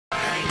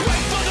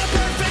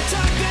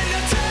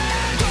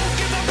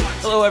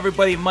Hello,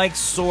 everybody. Mike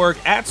Sorg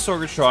at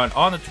Sorgatron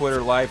on the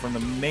Twitter, live from the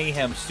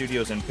Mayhem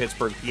Studios in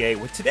Pittsburgh, PA,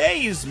 with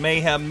today's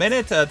Mayhem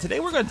Minute. Today,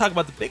 we're going to talk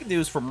about the big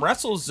news from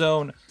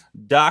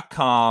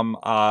WrestleZone.com.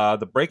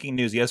 The breaking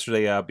news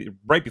yesterday,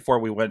 right before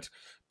we went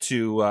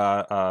to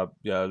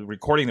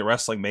recording the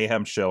Wrestling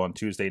Mayhem show on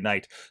Tuesday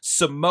night.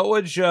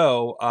 Samoa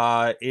Joe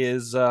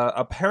is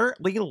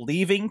apparently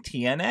leaving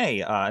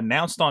TNA,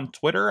 announced on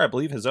Twitter, I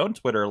believe his own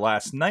Twitter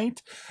last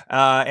night.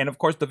 And of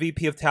course, the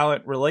VP of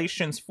Talent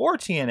Relations for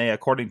TNA,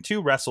 according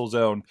to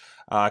WrestleZone,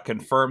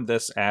 confirmed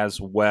this as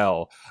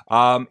well.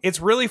 It's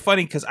really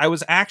funny because I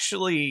was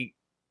actually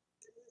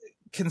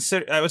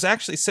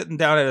sitting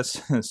down at a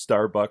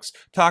Starbucks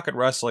talking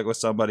wrestling with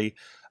somebody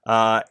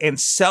and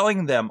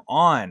selling them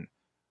on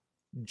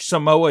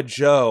Samoa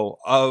Joe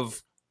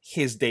of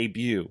his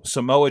debut,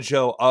 Samoa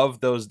Joe of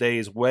those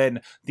days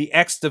when the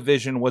X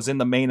Division was in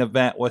the main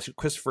event with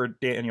Christopher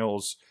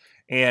Daniels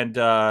and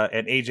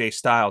AJ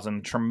Styles,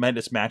 and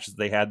tremendous matches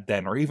they had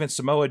then, or even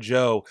Samoa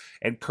Joe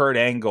and Kurt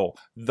Angle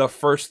the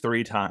first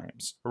 3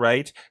 times,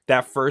 right?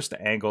 That first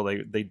angle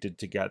they did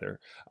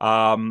together.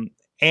 And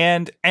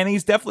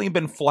he's definitely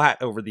been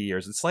flat over the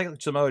years. It's like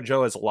Samoa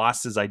Joe has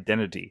lost his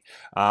identity.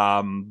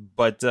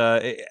 But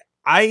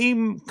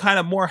I'm kind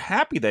of more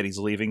happy that he's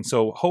leaving,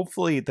 so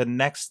hopefully the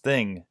next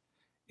thing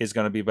is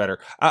going to be better.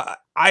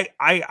 I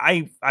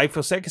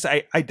feel sad because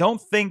I don't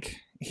think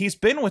he's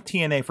been with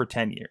TNA for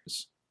 10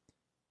 years.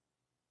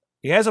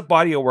 He has a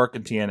body of work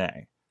in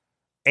TNA,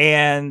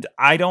 and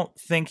I don't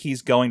think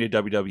he's going to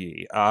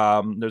WWE.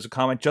 There's a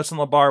comment Justin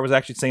LaBar was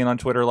actually saying on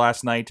Twitter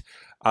last night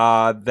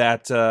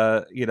that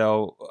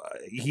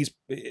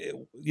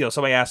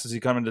somebody asked, is he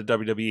coming to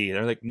WWE?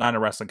 They're like, not in a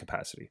wrestling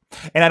capacity,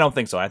 and I don't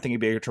think so. I think he'd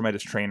be a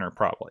tremendous trainer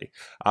probably,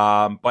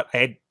 but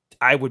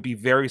I would be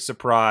very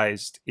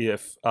surprised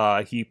if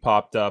he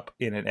popped up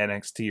in an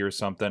NXT or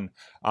something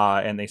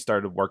and they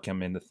started to work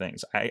him into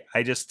things.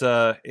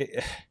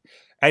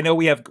 I know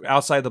we have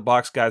outside the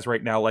box guys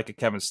right now like a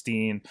Kevin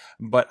Steen,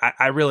 but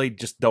I really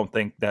just don't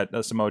think that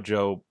Samoa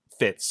Joe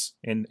fits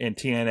in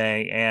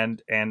TNA,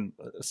 and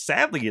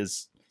sadly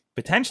is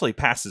potentially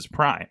past his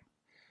prime.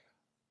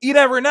 You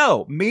never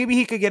know. Maybe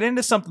he could get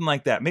into something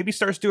like that. Maybe he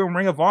starts doing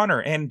Ring of Honor,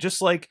 and just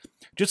like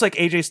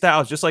AJ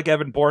Styles, just like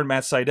Evan Bourne,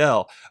 Matt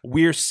Sydal,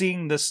 we're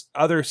seeing this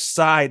other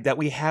side that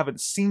we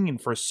haven't seen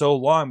for so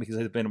long because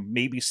it's been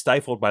maybe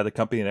stifled by the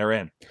company they're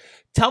in.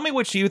 Tell me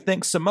what you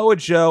think. Samoa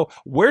Joe,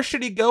 where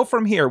should he go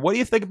from here? What do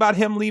you think about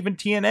him leaving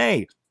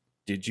TNA?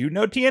 Did you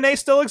know TNA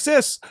still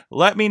exists?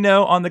 Let me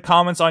know on the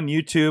comments on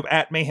YouTube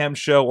at Mayhem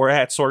Show or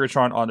at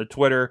Sorgatron on the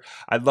Twitter.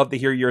 I'd love to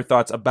hear your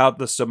thoughts about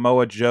the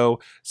Samoa Joe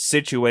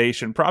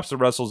situation. Props to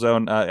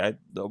WrestleZone. I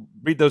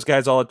read those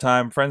guys all the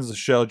time. Friends of the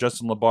show,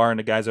 Justin LaBar and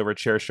the guys over at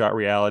Chairshot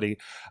Reality.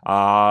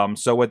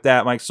 So with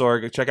that, Mike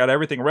Sorg, check out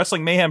everything.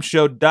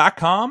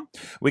 WrestlingMayhemShow.com.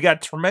 We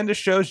got tremendous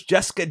shows.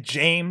 Jessica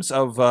James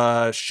of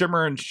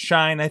Shimmer and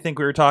Shine, I think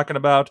we were talking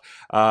about,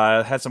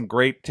 had some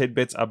great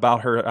tidbits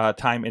about her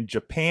time in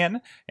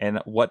Japan and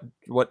what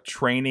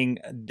training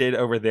did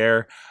over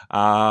there,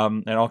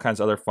 and all kinds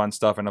of other fun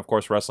stuff. And of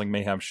course, Wrestling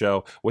Mayhem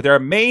Show with our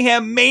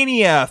Mayhem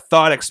Mania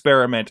thought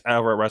experiment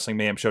over at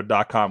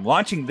WrestlingMayhemShow.com,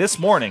 launching this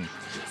morning.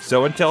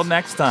 So until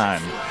next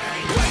time.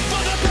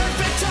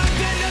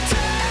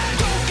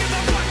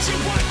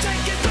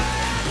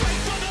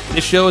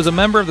 This show is a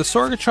member of the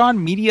Sorgatron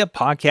Media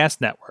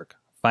Podcast Network.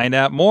 Find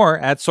out more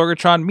at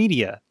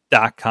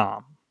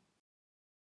sorgatronmedia.com.